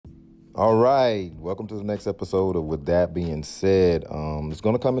All right, welcome to the next episode of With That Being Said. It's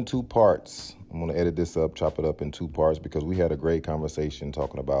going to come in two parts. I'm going to edit this up, chop it up in two parts because we had a great conversation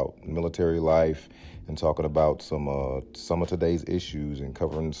talking about military life and talking about some of today's issues and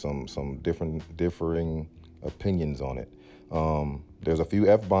covering some differing opinions on it. There's a few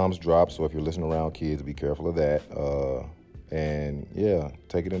F-bombs dropped, so if you're listening around, kids, be careful of that. And yeah,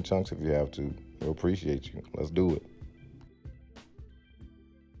 take it in chunks if you have to. We'll appreciate you. Let's do it.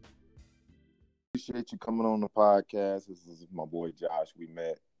 Appreciate you coming on the podcast. This is my boy Josh. We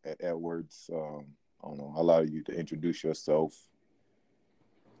met at Edwards. I don't know. I'll allow you to introduce yourself.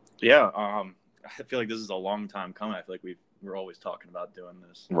 Yeah, I feel like this is a long time coming. I feel like we're always talking about doing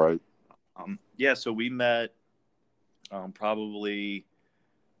this. Right. Yeah, so we met probably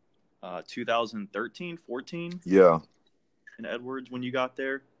 2013, 14 Yeah. in Edwards when you got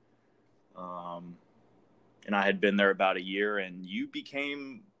there. And I had been there about a year, and you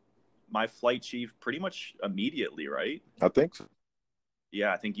became my flight chief pretty much immediately, right? I think so.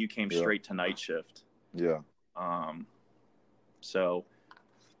 Yeah, I think you came straight to night shift. Yeah. So,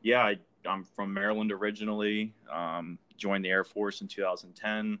 yeah, I'm from Maryland originally. Joined the Air Force in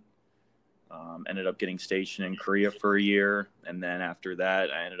 2010. Ended up getting stationed in Korea for a year, and then after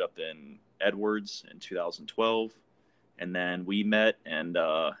that, I ended up in Edwards in 2012. And then we met, and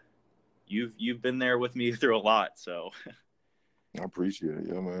you've been there with me through a lot. So I appreciate it.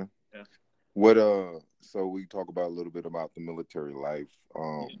 Yeah, man. Yeah. So we talk about a little bit about the military life.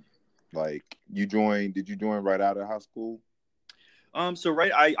 Like did you join right out of high school? So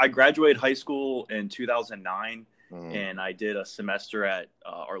I graduated high school in 2009, and I did a semester at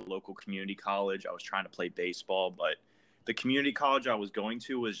our local community college. I was trying to play baseball, but the community college I was going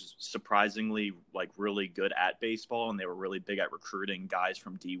to was surprisingly really good at baseball, and they were really big at recruiting guys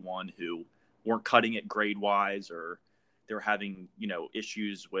from D1 who weren't cutting it grade wise, or they were having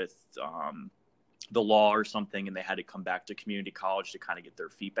issues with the law or something, and they had to come back to community college to kind of get their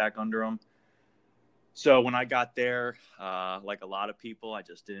feet back under them. So when I got there, like a lot of people, I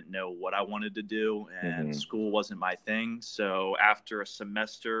just didn't know what I wanted to do, and school wasn't my thing. So after a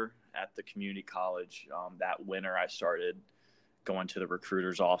semester at the community college, that winter, I started going to the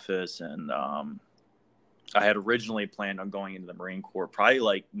recruiter's office, and I had originally planned on going into the Marine Corps, probably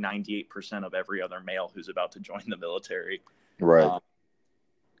like 98% of every other male who's about to join the military. Right.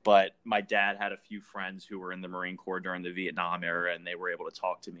 But my dad had a few friends who were in the Marine Corps during the Vietnam era, and they were able to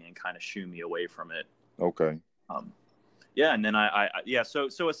talk to me and kind of shoo me away from it. Okay. Yeah, and then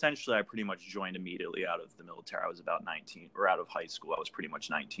so essentially I pretty much joined immediately out of the military. I was about 19, or out of high school. I was pretty much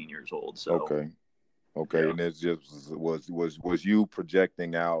 19 years old. So Okay. Yeah. And it just was you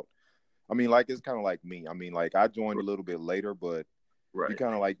projecting out. I mean, like, it's kind of like me. I mean, like, I joined a little bit later, but you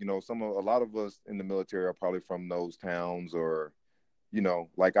kind of like, a lot of us in the military are probably from those towns, or,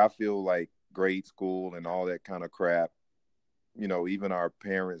 like, I feel like grade school and all that kind of crap, even our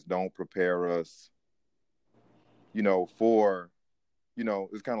parents don't prepare us, for,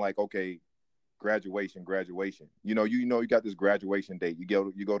 it's kind of like, okay, graduation. You got this graduation date. You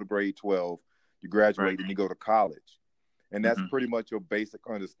go to grade 12, you graduate, and you go to college. And that's pretty much your basic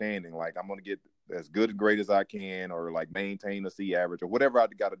understanding. Like, I'm going to get as good a grade as I can, or like maintain a C average, or whatever I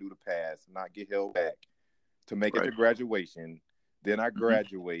got to do to pass, not get held back to make it to graduation. Then I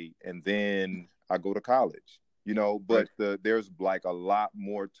graduate, and then I go to college, but there's like a lot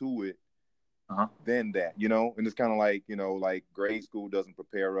more to it than that, and it's kind of like, like grade school doesn't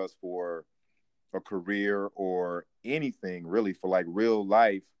prepare us for a career or anything really, for like real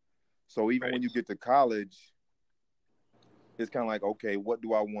life. So even when you get to college, it's kind of like, okay, what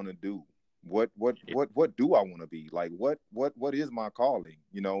do I want to do? What do I want to be? Like, what is my calling?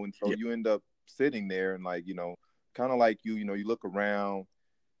 And so you end up sitting there and like, kind of like you look around,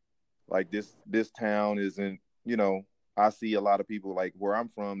 like this town isn't, I see a lot of people like where I'm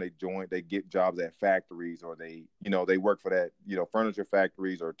from, they get jobs at factories, or they work for that, furniture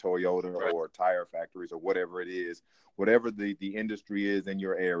factories or Toyota or tire factories or whatever it is, whatever the industry is in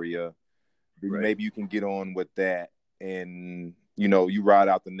your area, then maybe you can get on with that. And, you ride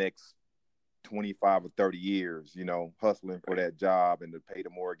out the next 25 or 30 years, hustling for that job and to pay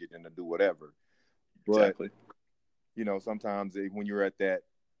the mortgage and to do whatever. But, sometimes when you're at that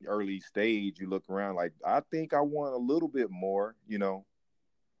early stage, you look around like, I think I want a little bit more,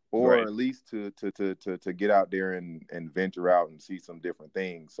 or at least to get out there and venture out and see some different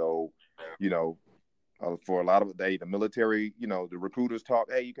things. So, for a lot of the military, the recruiters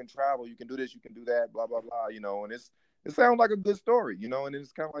talk, hey, you can travel, you can do this, you can do that, blah, blah, blah, and it sounds like a good story, and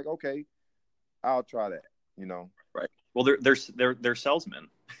it's kind of like, okay, I'll try that, Right. Well, they're salesmen.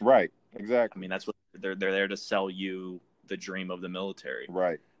 Right. Exactly. I mean, that's what they're there to sell you the dream of the military.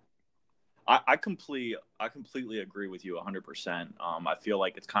 Right. I completely agree with you 100%. I feel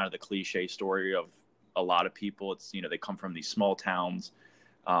like it's kind of the cliche story of a lot of people. It's, they come from these small towns.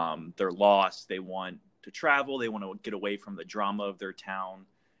 They're lost. They want to travel. They want to get away from the drama of their town.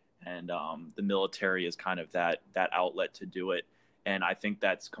 And the military is kind of that outlet to do it. And I think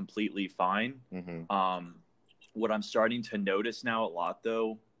that's completely fine. Mm-hmm. What I'm starting to notice now a lot,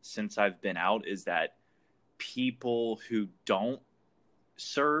 though, since I've been out, is that people who don't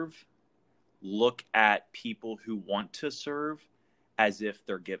serve look at people who want to serve as if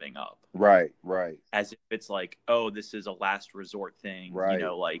they're giving up. Right. As if it's like, oh, this is a last resort thing. Right.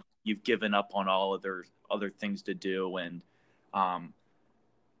 Like you've given up on all other things to do. And, I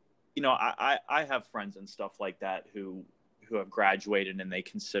have friends and stuff like that who have graduated and they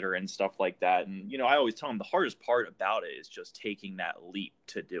consider and stuff like that. And, I always tell them the hardest part about it is just taking that leap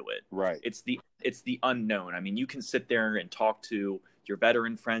to do it. Right. It's the unknown. I mean, you can sit there and talk to your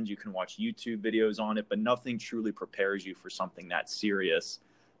veteran friends, you can watch YouTube videos on it, but nothing truly prepares you for something that serious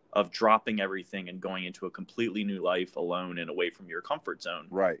of dropping everything and going into a completely new life alone and away from your comfort zone.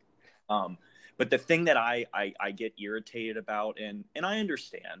 Right. But the thing that I get irritated about, and I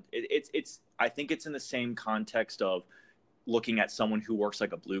understand, I think it's in the same context of looking at someone who works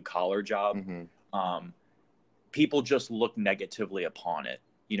like a blue collar job. Mm-hmm. People just look negatively upon it.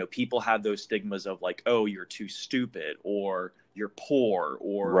 People have those stigmas of like, oh, you're too stupid, or you're poor,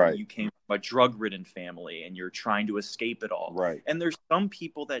 or right. you came from a drug-ridden family and you're trying to escape it all. Right. And there's some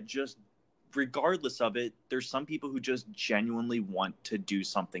people that just, regardless of it, there's some people who just genuinely want to do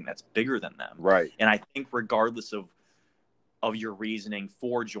something that's bigger than them. Right. And I think regardless of your reasoning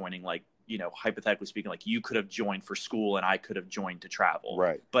for joining, like, hypothetically speaking, like you could have joined for school and I could have joined to travel.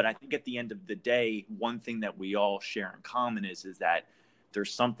 Right. But I think at the end of the day, one thing that we all share in common is that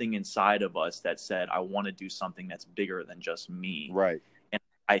there's something inside of us that said, I want to do something that's bigger than just me. Right. And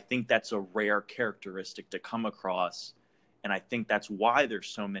I think that's a rare characteristic to come across. And I think that's why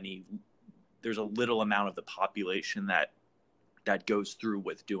there's a little amount of the population that goes through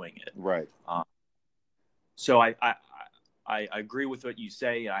with doing it. Right. So I agree with what you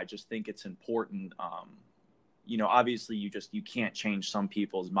say. I just think it's important. Obviously you can't change some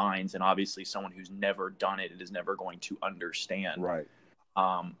people's minds, and obviously someone who's never done it is never going to understand. Right.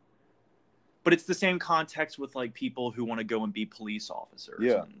 But it's the same context with like people who want to go and be police officers,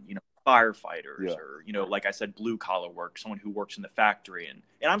 yeah. and, firefighters, yeah. or, like I said, blue collar work, someone who works in the factory. And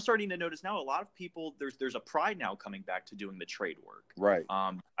I'm starting to notice now a lot of people, there's a pride now coming back to doing the trade work. Right.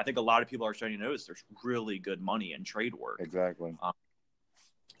 I think a lot of people are starting to notice there's really good money in trade work. Exactly.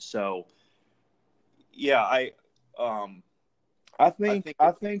 So yeah, I think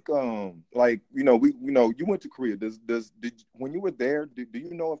like, you went to Korea. When you were there, do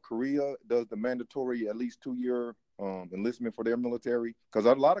you know if Korea does the mandatory at least 2-year enlistment for their military? Because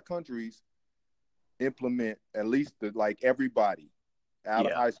a lot of countries implement at least like everybody out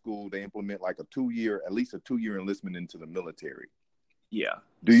of high school, they implement like at least a 2-year enlistment into the military. Yeah.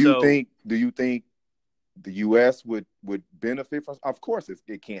 Do you think the U.S. would benefit from? Of course,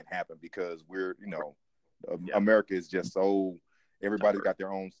 it can't happen because we're America is just so, everybody's got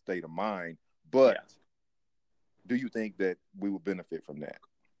their own state of mind. But do you think that we would benefit from that,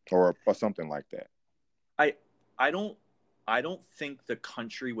 or something like that? I don't think the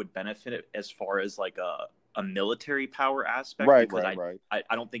country would benefit as far as like a military power aspect. Right.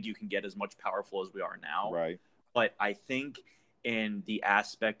 I don't think you can get as much powerful as we are now. Right. But I think in the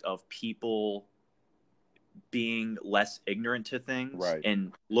aspect of people being less ignorant to things, right,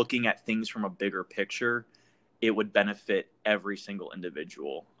 and looking at things from a bigger picture, it would benefit every single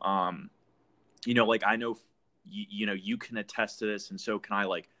individual. Like I know, you can attest to this, and so can I.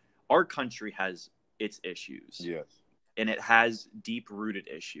 Like, our country has its issues. Yes. And it has deep-rooted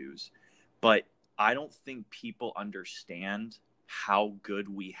issues. But I don't think people understand how good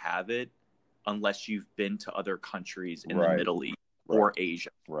we have it unless you've been to other countries in the Middle East or Asia,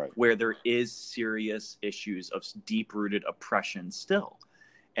 where there is serious issues of deep-rooted oppression still.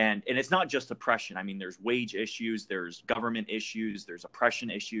 And it's not just oppression. I mean, there's wage issues, there's government issues, there's oppression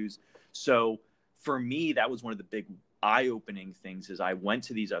issues. So for me, that was one of the big eye-opening things, is I went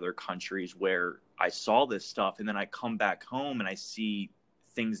to these other countries where I saw this stuff, and then I come back home and I see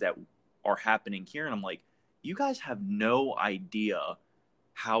things that are happening here, and I'm like, you guys have no idea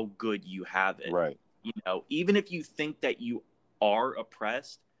how good you have it. Right. Even if you think that you are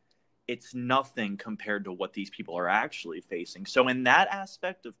oppressed, it's nothing compared to what these people are actually facing. So in that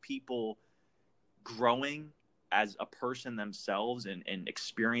aspect of people growing as a person themselves and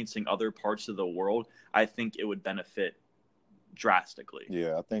experiencing other parts of the world, I think it would benefit drastically.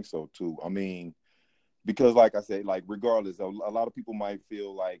 Yeah, I think so too. I mean, because like I said, like regardless, a lot of people might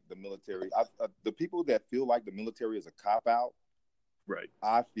feel like the military. The people that feel like the military is a cop out, right?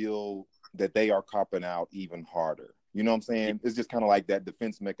 I feel that they are copping out even harder. You know what I'm saying? It's just kind of like that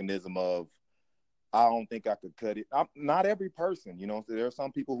defense mechanism of, I don't think I could cut it. Not every person, you know. So there are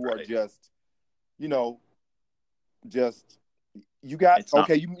some people who are just, you know, just you got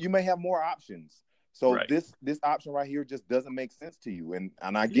okay. You may have more options. So this option right here just doesn't make sense to you, and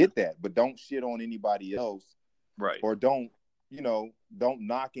I get that. But don't shit on anybody else, right? Or don't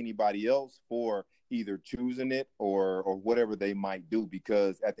knock anybody else for either choosing it or whatever they might do,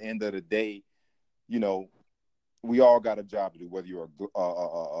 because at the end of the day, you know, we all got a job to do, whether you're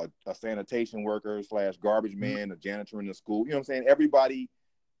a sanitation worker / garbage man, a janitor in the school. You know what I'm saying? Everybody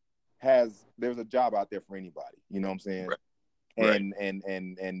there's a job out there for anybody. You know what I'm saying? Right.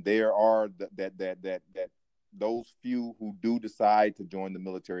 And there are that those few who do decide to join the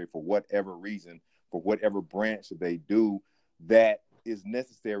military for whatever reason, for whatever branch that they do, that is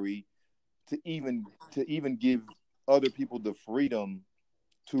necessary to even give other people the freedom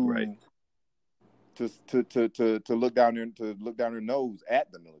to look down their nose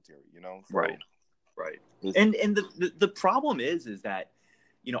at the military, you know? So, right. And the problem is that,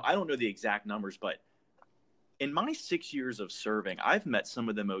 you know, I don't know the exact numbers, but in my 6 years of serving, I've met some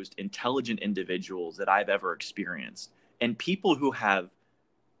of the most intelligent individuals that I've ever experienced, and people who have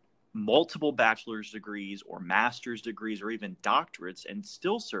multiple bachelor's degrees or master's degrees or even doctorates and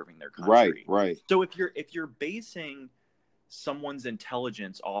still serving their country. Right. So if you're basing someone's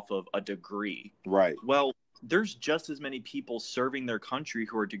intelligence off of a degree, right, well, there's just as many people serving their country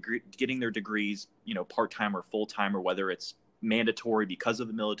who are getting their degrees, you know, part-time or full-time, or whether it's mandatory because of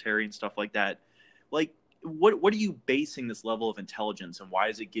the military and stuff like that. Like, what are you basing this level of intelligence, and why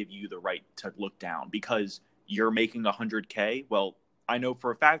does it give you the right to look down? Because you're making $100K? Well, I know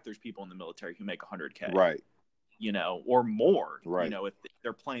for a fact there's people in the military who make $100K, right, you know, or more, right, you know, if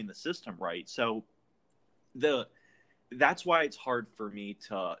they're playing the system right. So that's why it's hard for me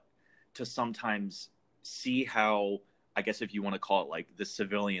to sometimes see how, I guess if you want to call it like the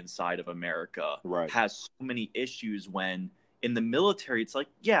civilian side of America, has so many issues, when in the military it's like,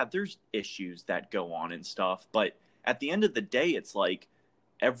 yeah, there's issues that go on and stuff, but at the end of the day, it's like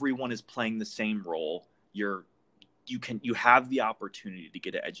everyone is playing the same role. You have the opportunity to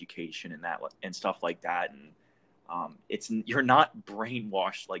get an education and stuff like that, and you're not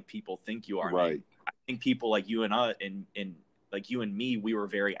brainwashed like people think you are. Right. I mean, I think people like you and like you and me, we were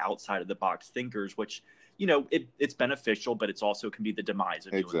very outside of the box thinkers, which, you know, it's beneficial, but it's also can be the demise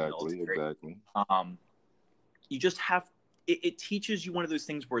of you in the military. Exactly. You just have it teaches you one of those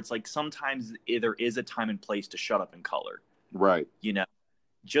things where it's like sometimes there is a time and place to shut up and color. Right. You know,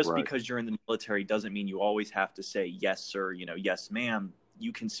 just because you're in the military doesn't mean you always have to say yes, sir. You know, yes, ma'am.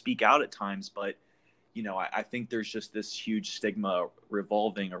 You can speak out at times, but you know, I think there's just this huge stigma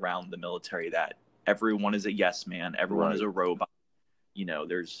revolving around the military that everyone is a yes man, everyone is a robot. You know,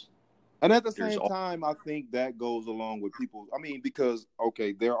 and at the same time, I think that goes along with people. I mean, because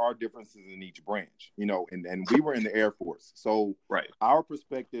okay, there are differences in each branch, you know, and we were in the Air Force, so our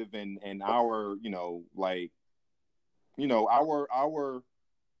perspective and our, you know, like, you know,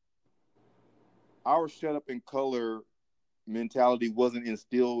 our shut up and color mentality wasn't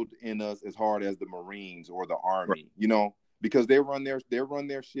instilled in us as hard as the Marines or the Army, you know, because they run their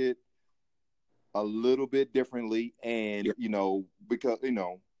shit a little bit differently, and you know, because you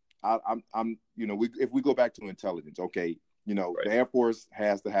know, I'm you know, if we go back to intelligence, okay, you know, the Air Force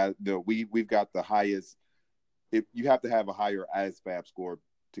has to have we've got the highest. If you have to have a higher ASVAB score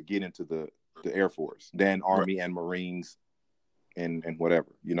to get into the Air Force than Army and Marines and whatever,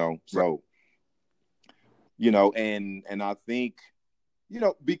 you know, so. You know, and I think, you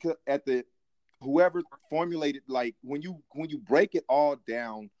know, because whoever formulated, like when you break it all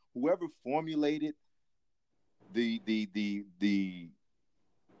down, whoever formulated the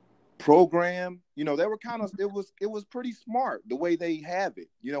program, you know, they were kind of, it was pretty smart the way they have it,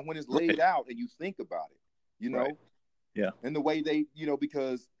 you know, when it's laid out and you think about it, you know, and the way they, you know,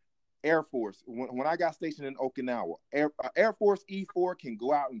 because Air Force, when I got stationed in Okinawa, Air Force E4 can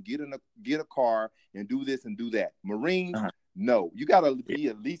go out and get a car and do this and do that. Marines, no, you gotta be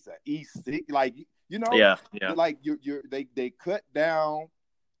at least an E6, like, you know, like they cut down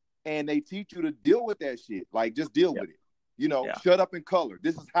and they teach you to deal with that shit, like just deal with it, you know, shut up and color.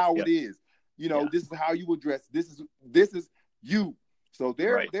 This is how it is, you know, this is how you address. This is you. So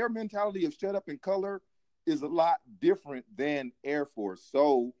their mentality of shut up and color is a lot different than Air Force.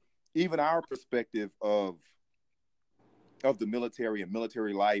 So even our perspective of the military and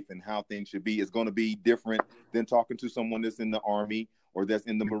military life and how things should be is going to be different than talking to someone that's in the Army or that's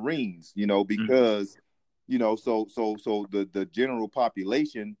in the Marines, you know, because So the general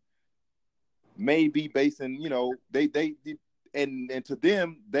population may be basing, they and to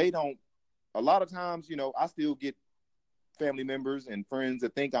them, they don't. A lot of times, I still get family members and friends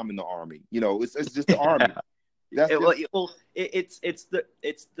that think I'm in the Army. It's just the Army. That's it's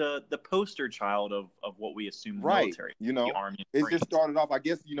the poster child of what we assume the right. military, the Army. It just started off, I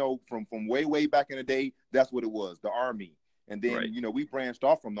guess, from way back in the day. That's what it was, the Army, and then right. We branched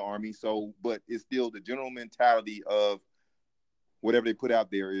off from the Army. So, but it's still the general mentality of whatever they put out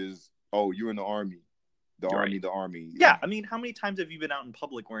there is, oh, you're in the Army. The Army. Yeah, I mean, how many times have you been out in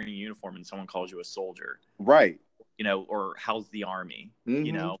public wearing a uniform and someone calls you a soldier? Right. Or how's the Army?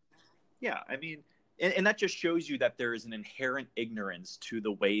 Mm-hmm. Yeah, I mean, and that just shows you that there is an inherent ignorance to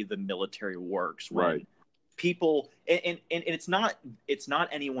the way the military works. Right. People, and it's not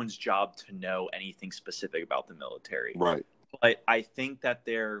anyone's job to know anything specific about the military. Right. But I think that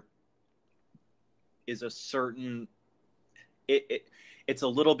there is a certain it's a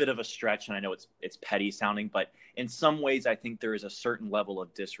little bit of a stretch, and I know it's petty sounding, but in some ways I think there is a certain level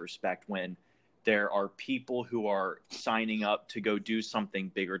of disrespect when there are people who are signing up to go do something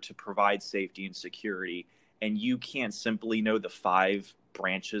bigger to provide safety and security, and you can't simply know the 5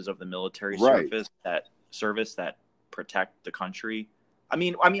 branches of the military service that protect the country. I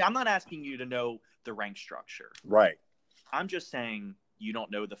mean, I'm not asking you to know the rank structure. Right. I'm just saying you don't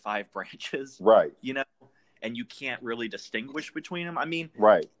know the 5 branches. Right. And you can't really distinguish between them. I mean,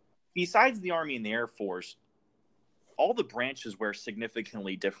 right. Besides the Army and the Air Force, all the branches wear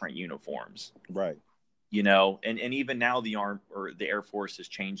significantly different uniforms. Right. And even now the Air Force is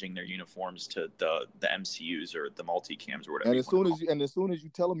changing their uniforms to the MCUs or the multicams or whatever. And as soon as you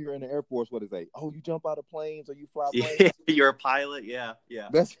tell them you're in the Air Force, what is they? Oh, you jump out of planes or you fly planes? You're a pilot. Yeah.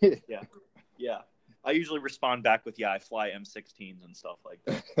 That's it. Yeah. I usually respond back with, I fly M16s and stuff like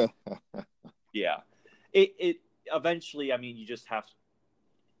that. Yeah. It eventually, I mean, you just have,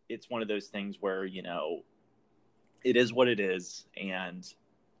 it's one of those things where, it is what it is. And,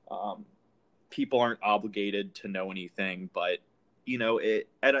 people aren't obligated to know anything, but,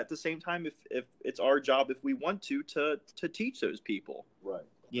 at the same time, if it's our job, if we want to teach those people, right.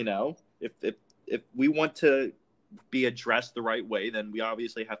 If we want to be addressed the right way, then we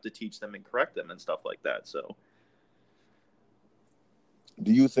obviously have to teach them and correct them and stuff like that. So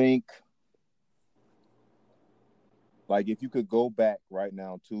do you think, like, if you could go back right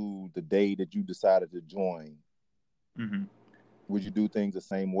now to the day that you decided to join, mm-hmm. would you do things the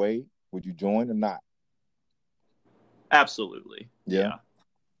same way? Would you join or not? Absolutely. Yeah.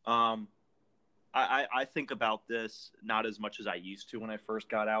 I think about this not as much as I used to when I first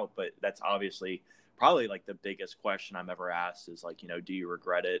got out, but that's obviously probably like the biggest question I'm ever asked is like, do you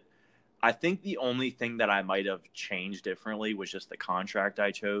regret it? I think the only thing that I might have changed differently was just the contract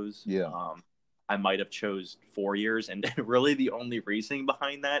I chose. Yeah. I might have chose 4 years, and really the only reasoning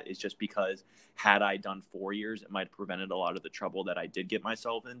behind that is just because had I done 4 years, it might have prevented a lot of the trouble that I did get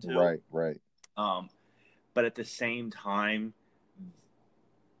myself into. Right. But at the same time,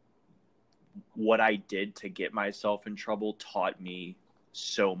 what I did to get myself in trouble taught me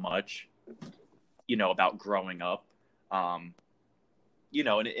so much, about growing up. And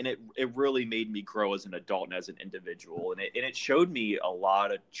it really made me grow as an adult and as an individual. And it showed me a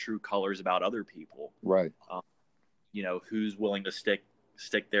lot of true colors about other people. Right. Who's willing to stick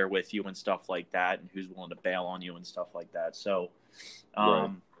there with you and stuff like that, and who's willing to bail on you and stuff like that. So, right.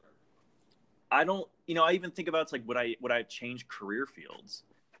 I don't, I even think about, it's like, would I change career fields?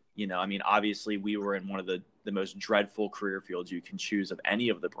 I mean, obviously we were in one of the most dreadful career fields you can choose of any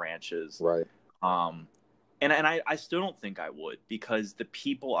of the branches. Right. And I still don't think I would, because the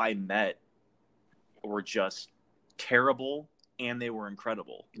people I met were just terrible and they were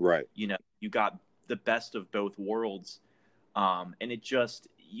incredible. Right. You got the best of both worlds. And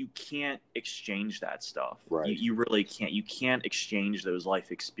you can't exchange that stuff. Right. You really can't. You can't exchange those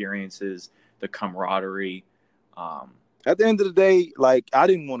life experiences, the camaraderie. At the end of the day, like, I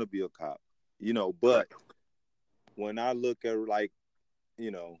didn't want to be a cop, but when I look at, like,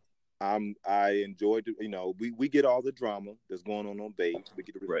 I enjoyed, we get all the drama that's going on base. We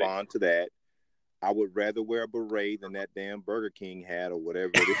get to respond to that. I would rather wear a beret than that damn Burger King hat or whatever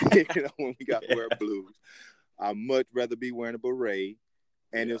it is, when we got to wear blues. I'd much rather be wearing a beret.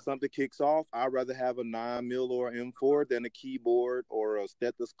 And if something kicks off, I'd rather have a 9mm or M4 than a keyboard or a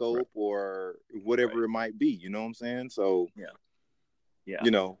stethoscope or whatever it might be. You know what I'm saying? So,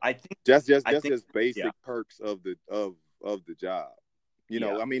 I think just basic perks of the job.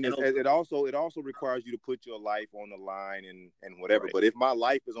 I mean, it also requires you to put your life on the line and whatever. Right. But if my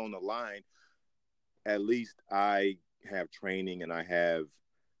life is on the line, at least I have training and I have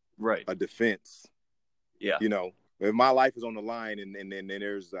a defense Yeah. You know, if my life is on the line and then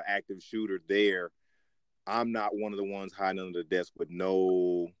there's an active shooter there, I'm not one of the ones hiding under the desk with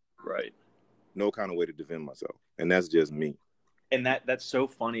no kind of way to defend myself. And that's just me. And that's so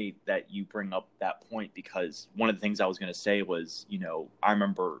funny that you bring up that point, because one of the things I was going to say was, you know, I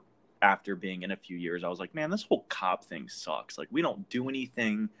remember after being in a few years, I was like, man, this whole cop thing sucks. Like, we don't do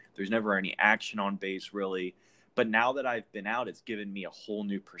anything. There's never any action on base, really. But now that I've been out, it's given me a whole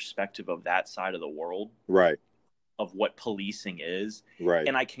new perspective of that side of the world. Right. Of what policing is. Right.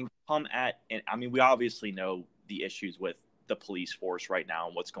 And I can come at, and I mean, we obviously know the issues with the police force right now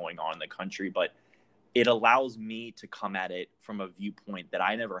and what's going on in the country, but it allows me to come at it from a viewpoint that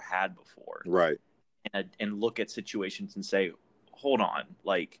I never had before. Right. And look at situations and say, hold on,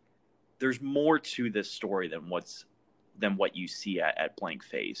 like, there's more to this story than what you see at blank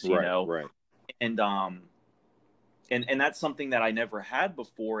face, you know? Right. And that's something that I never had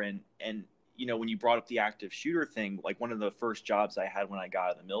before. And, you know, when you brought up the active shooter thing, like, one of the first jobs I had when I got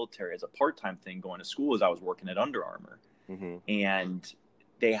out of the military as a part-time thing going to school is I was working at Under Armour. Mm-hmm. And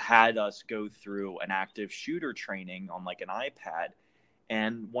they had us go through an active shooter training on like an iPad.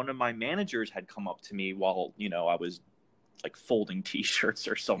 And one of my managers had come up to me while, you know, I was like folding T-shirts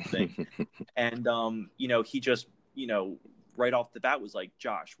or something. And, you know, he just, you know, right off the bat was like,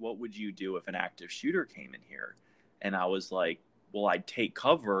 Josh, what would you do if an active shooter came in here? And I was like, well, I'd take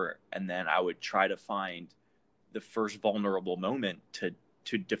cover and then I would try to find the first vulnerable moment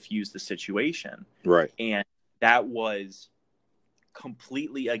to diffuse the situation. Right. And that was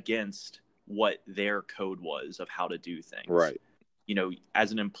completely against what their code was of how to do things. Right. You know,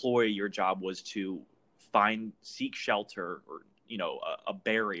 as an employee, your job was to seek shelter or, you know, a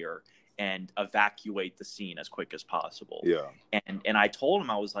barrier and evacuate the scene as quick as possible. Yeah. And I told him,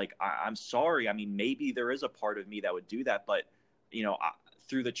 I was like, I'm sorry. I mean, maybe there is a part of me that would do that, but, you know,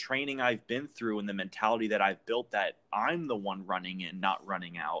 through the training I've been through and the mentality that I've built, that I'm the one running in, not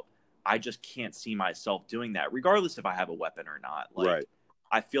running out, I just can't see myself doing that, regardless if I have a weapon or not. Like, right.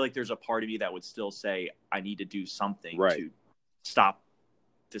 I feel like there's a part of me that would still say I need to do something right. to stop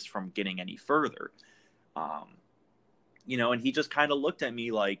this from getting any further. You know, and he just kind of looked at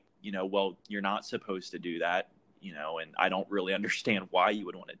me like, you know, well, you're not supposed to do that, you know, and I don't really understand why you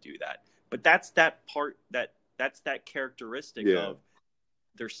would want to do that. But that's that part, that's that characteristic of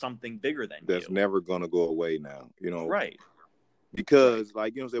there's something bigger than that's you. never going to go away now, you know. Right. Because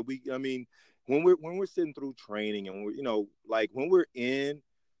like, you know, I mean, when we're sitting through training and we're, you know, like when we're in,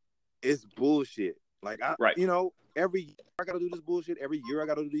 it's bullshit. Like, you know, every year I got to do this bullshit. Every year I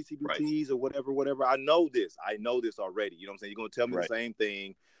got to do these CBTs or whatever. I know this already. You know what I'm saying? You're going to tell me the same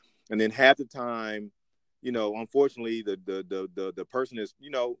thing. And then half the time, you know, unfortunately, the person is, you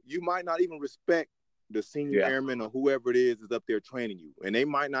know, you might not even respect the senior airman or whoever it is up there training you. And they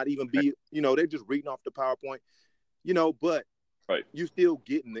might not even be, you know, they're just reading off the PowerPoint, you know, but you still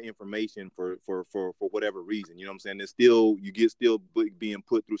getting the information for whatever reason. You know what I'm saying? It's still, being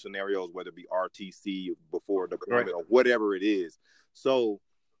put through scenarios, whether it be RTC before deployment or whatever it is. So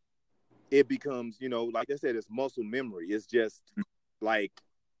it becomes, you know, like I said, it's muscle memory. It's just like,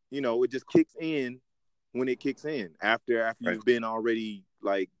 you know, it just kicks in when it kicks in. After you've been already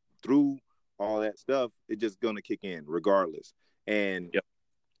like through all that stuff, it's just gonna kick in regardless. And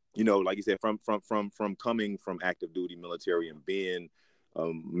you know, like you said, from coming from active duty military and being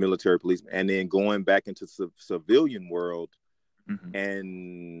military policeman, and then going back into civilian world,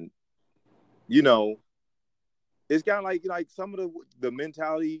 and you know, it's kind of like some of the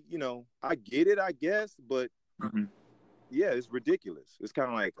mentality. You know, I get it, I guess, but yeah, it's ridiculous. It's kind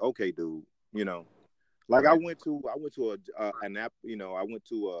of like, okay, dude, you know, like I went to an app. You know, I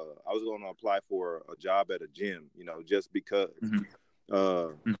was going to apply for a job at a gym. You know, just because.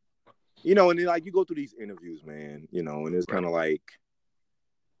 You know, and then like you go through these interviews, man, you know, and it's kind of like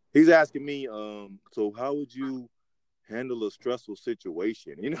he's asking me, so how would you handle a stressful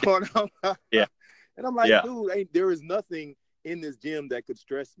situation? You know, and I'm like, dude, there is nothing in this gym that could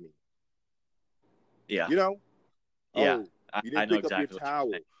stress me. Yeah. You know? Yeah. You didn't pick up your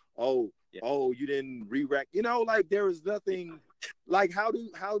towel. Oh, you didn't re-rack. You know, like there is nothing. Like how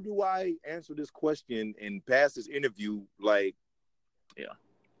do I answer this question and pass this interview like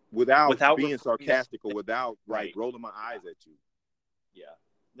without being sarcastic or without like rolling my eyes at you? Yeah.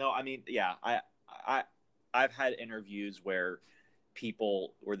 No, I mean, I've had interviews where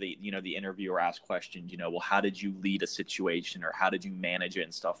people or the interviewer asks questions, you know, well, how did you lead a situation or how did you manage it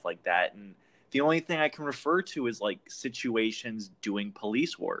and stuff like that? And the only thing I can refer to is like situations doing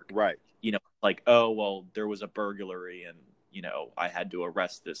police work. Right. You know, like, oh, well, there was a burglary and, you know, I had to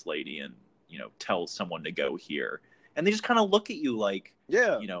arrest this lady and, you know, tell someone to go here. And they just kind of look at you like,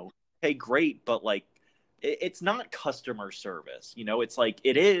 you know, hey, great. But like, it's not customer service. You know, it's like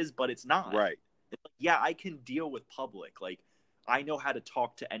it is, but it's not. Right. It's like, yeah, I can deal with public. Like, I know how to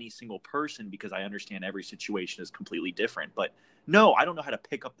talk to any single person because I understand every situation is completely different. But no, I don't know how to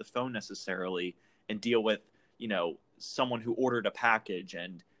pick up the phone necessarily and deal with, you know, someone who ordered a package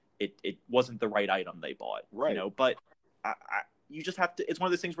and it wasn't the right item they bought. Right. You know, but you just have to. It's one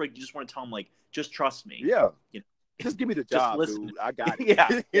of those things where you just want to tell them, like, just trust me. Yeah. You know? Just give me the job, listen. dude. I got it. Yeah.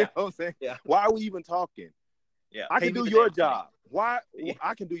 You know what I'm saying? Yeah. Why are we even talking? Yeah. I can do your job. Why? Yeah.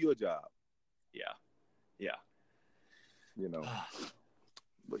 I can do your job. Yeah. Yeah. You know.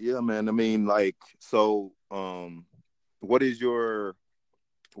 But yeah, man. I mean, like, so, what is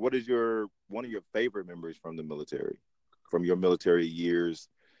one of your favorite memories from the military, from your military years?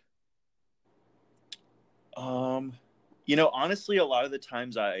 You know, honestly, a lot of the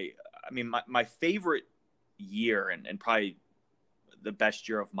times I mean, my favorite year and probably the best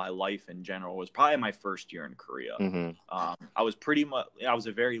year of my life in general was probably my first year in Korea. Mm-hmm. I was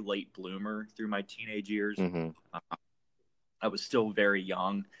a very late bloomer through my teenage years. Mm-hmm. I was still very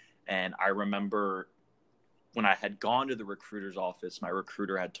young. And I remember when I had gone to the recruiter's office, my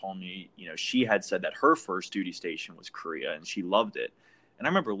recruiter had told me, you know, she had said that her first duty station was Korea and she loved it. And I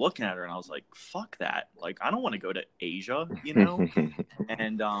remember looking at her and I was like, fuck that. Like, I don't want to go to Asia, you know?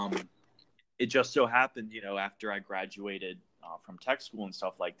 And it just so happened, you know, after I graduated from tech school and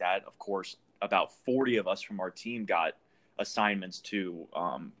stuff like that, of course, about 40 of us from our team got assignments to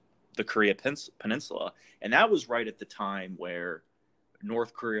the Korea Peninsula. And that was right at the time where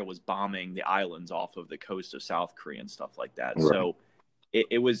North Korea was bombing the islands off of the coast of South Korea and stuff like that. Right. So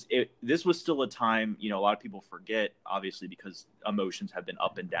this was still a time, you know, a lot of people forget, obviously, because emotions have been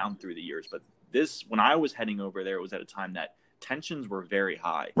up and down through the years. But when I was heading over there, it was at a time that tensions were very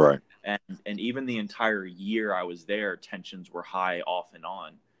high. Right. And even the entire year I was there, tensions were high off and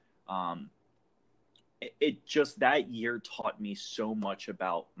on. It just, that year taught me so much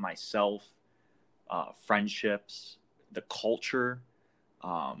about myself, friendships, the culture,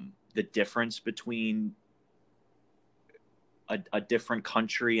 the difference between a different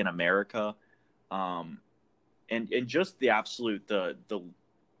country and America, and just the absolute the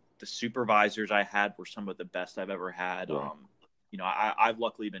supervisors I had were some of the best I've ever had. Right. You know, I've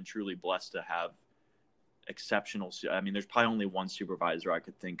luckily been truly blessed to have exceptional. I mean, there's probably only one supervisor I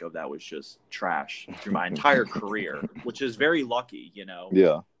could think of that was just trash through my entire career, which is very lucky, you know.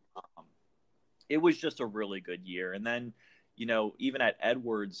 Yeah. It was just a really good year. And then, you know, even at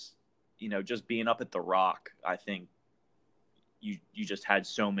Edwards, you know, just being up at the Rock, I think you just had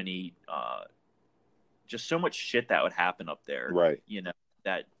so many, just so much shit that would happen up there. Right. You know,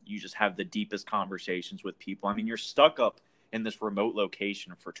 that you just have the deepest conversations with people. I mean, you're stuck up in this remote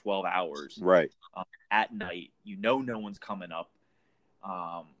location for 12 hours. Right. At night, you know, no one's coming up.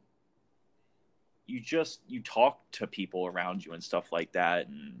 You talk to people around you and stuff like that,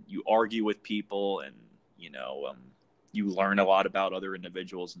 and you argue with people, and, you know, you learn a lot about other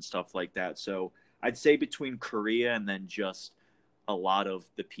individuals and stuff like that. So I'd say between Korea and then just a lot of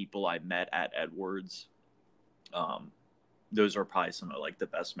the people I met at Edwards, those are probably some of like the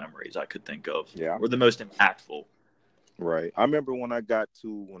best memories I could think of. Yeah. Or the most impactful. Right. I remember when I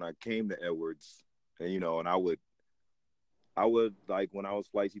came to Edwards, and, you know, and I would like, when I was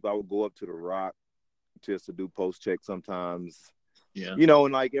flight chief, I would go up to the Rock just to do post check sometimes. Yeah. You know,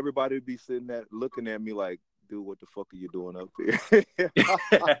 and like everybody would be sitting there looking at me like, dude, what the fuck are you doing up here?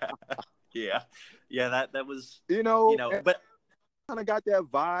 Yeah. Yeah, that was, you know, but kind of got that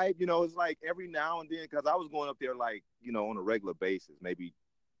vibe, you know. It's like every now and then, because I was going up there like, you know, on a regular basis, maybe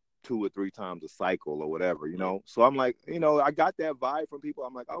 2 or 3 times a cycle or whatever, you know. So I'm like, you know, I got that vibe from people.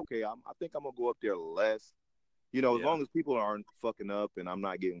 I'm like, okay, I think I'm gonna go up there less, you know, as long as people aren't fucking up and I'm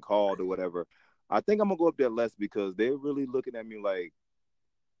not getting called or whatever. I think I'm gonna go up there less, because they're really looking at me like,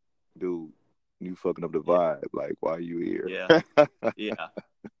 dude, you fucking up the vibe. Like, why are you here? Yeah. Yeah.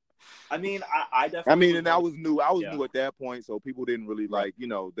 I mean, I definitely. I mean, and I was new at that point, so people didn't really like, you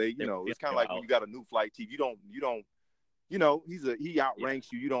know, it's kind of like when you got a new flight chief, you don't, you know, he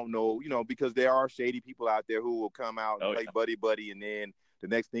outranks you. You don't know, you know, because there are shady people out there who will come out and play buddy, and then the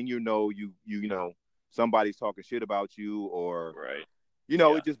next thing you know, you know, somebody's talking shit about you, or you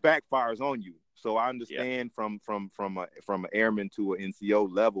know, it just backfires on you. So I understand from an airman to an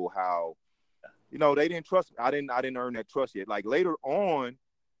NCO level how, you know, they didn't trust me. I didn't earn that trust yet. Like later on,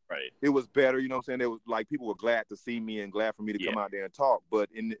 it was better. You know what I'm saying? It was like people were glad to see me and glad for me to come out there and talk. But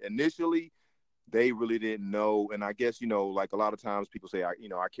initially, they really didn't know. And I guess, you know, like a lot of times people say, I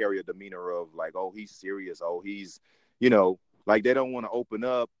carry a demeanor of like, oh, he's serious. Oh, he's, you know, like they don't want to open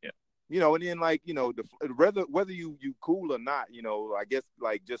up. Yeah. You know, and then like, you know, whether you cool or not, you know, I guess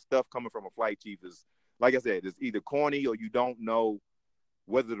like just stuff coming from a flight chief is like I said, it's either corny or you don't know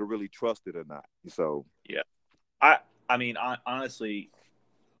whether to really trust it or not. So yeah, I mean, honestly,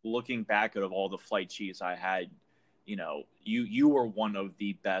 looking back at all the flight chiefs I had, you know, you were one of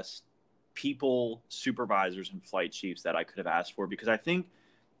the best people, supervisors, and flight chiefs that I could have asked for, because I think,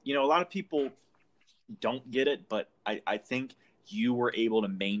 you know, a lot of people don't get it, but I think you were able to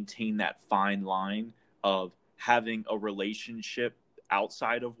maintain that fine line of having a relationship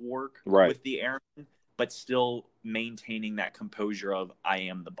outside of work with the airmen, but still maintaining that composure of I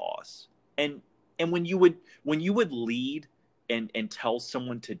am the boss. And when you would lead and tell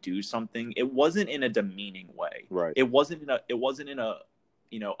someone to do something, it wasn't in a demeaning way. Right. It wasn't in a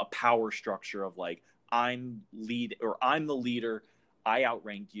you know, a power structure of like, I'm the leader, I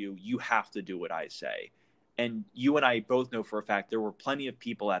outrank you, you have to do what I say. And you and I both know for a fact there were plenty of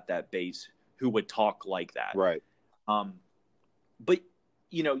people at that base who would talk like that. Right. But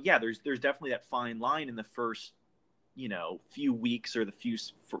you know, yeah, there's definitely that fine line in the first, you know, few weeks or the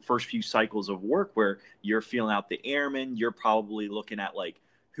first few cycles of work where you're feeling out the airmen. You're probably looking at like,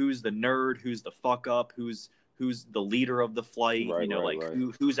 who's the nerd, who's the fuck up, who's the leader of the flight, you know,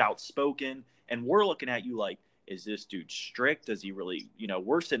 who's outspoken. And we're looking at you like, is this dude strict? Does he really, you know,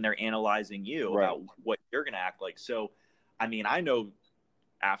 we're sitting there analyzing you about what you're going to act like. So, I mean, I know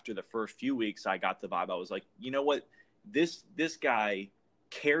after the first few weeks, I got the vibe. I was like, you know what, this guy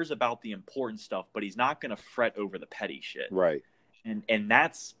cares about the important stuff, but he's not going to fret over the petty shit. Right. And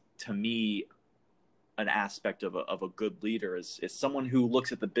that's, to me, an aspect of a good leader is someone who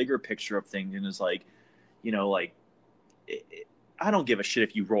looks at the bigger picture of things and is like, you know, like, I don't give a shit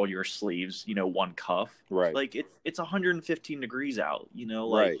if you roll your sleeves, you know, one cuff. Right. Like, it's 115 degrees out, you know,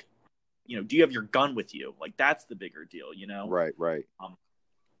 like, you know, do you have your gun with you? Like, that's the bigger deal, you know? Right.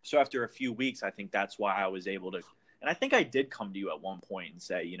 So after a few weeks, I think that's why I was able to, and I think I did come to you at one point and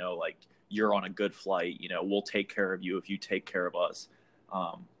say, you know, like, you're on a good flight, you know, we'll take care of you if you take care of us.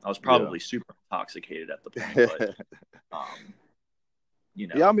 I was probably super intoxicated at the point, but, you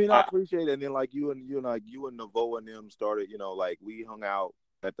know. Yeah, I mean, I appreciate it. And then like you and Navo and them started, you know, like we hung out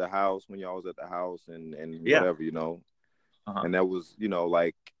at the house when y'all was at the house and whatever, you know. And that was, you know,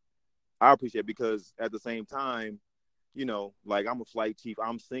 like, I appreciate it because at the same time, you know, like, I'm a flight chief,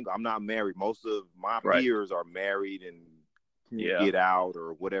 I'm single, I'm not married. Most of my peers are married and get out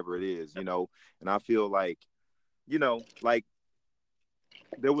or whatever it is, you know. And I feel like, you know, like,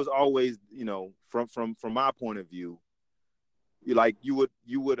 there was always, you know, from my point of view, like you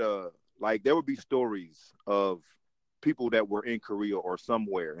would like, there would be stories of people that were in Korea or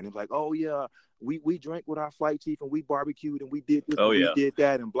somewhere, and it's like, oh yeah, we drank with our flight chief and we barbecued and we did this, we did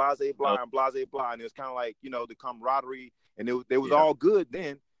that, and blase blah and blase blah, and it's kind of like, you know, the camaraderie, and it was all good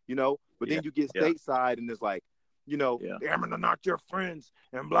then, you know. But then you get stateside and it's like, you know, the airmen are not your friends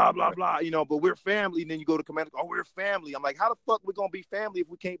and blah blah blah, you know, but we're family. And then you go to command, oh, we're family. I'm like, how the fuck we gonna be family if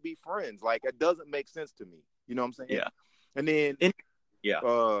we can't be friends? Like, it doesn't make sense to me. You know what I'm saying? Yeah. And then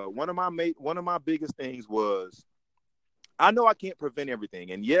one of my biggest things was, I know I can't prevent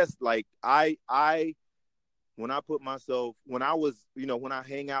everything. And yes, like I when I was, you know, when I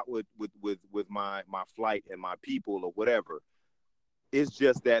hang out with my flight and my people or whatever, it's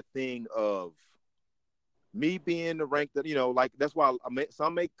just that thing of me being the rank that, you know, like, that's why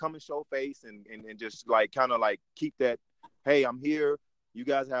some may come and show face and just like kind of like keep that, hey, I'm here, you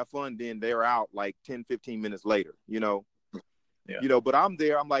guys have fun, then they're out like 10-15 minutes later, you know. You know, but I'm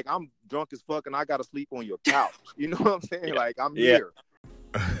there, I'm like, I'm drunk as fuck and I gotta sleep on your couch. You know what I'm saying? Like, I'm here.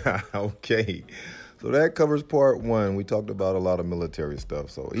 Okay. So that covers part one. We talked about a lot of military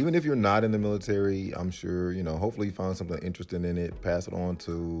stuff. So even if you're not in the military, I'm sure, you know, hopefully you find something interesting in it. Pass it on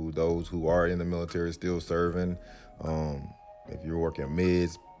to those who are in the military still serving. If you're working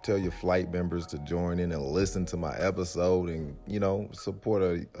mids, tell your flight members to join in and listen to my episode and, you know, support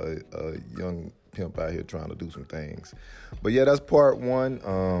a young pimp out here trying to do some things. But yeah, that's part one.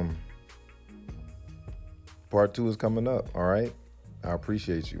 Part two is coming up. All right. I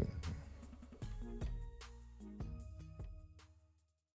appreciate you.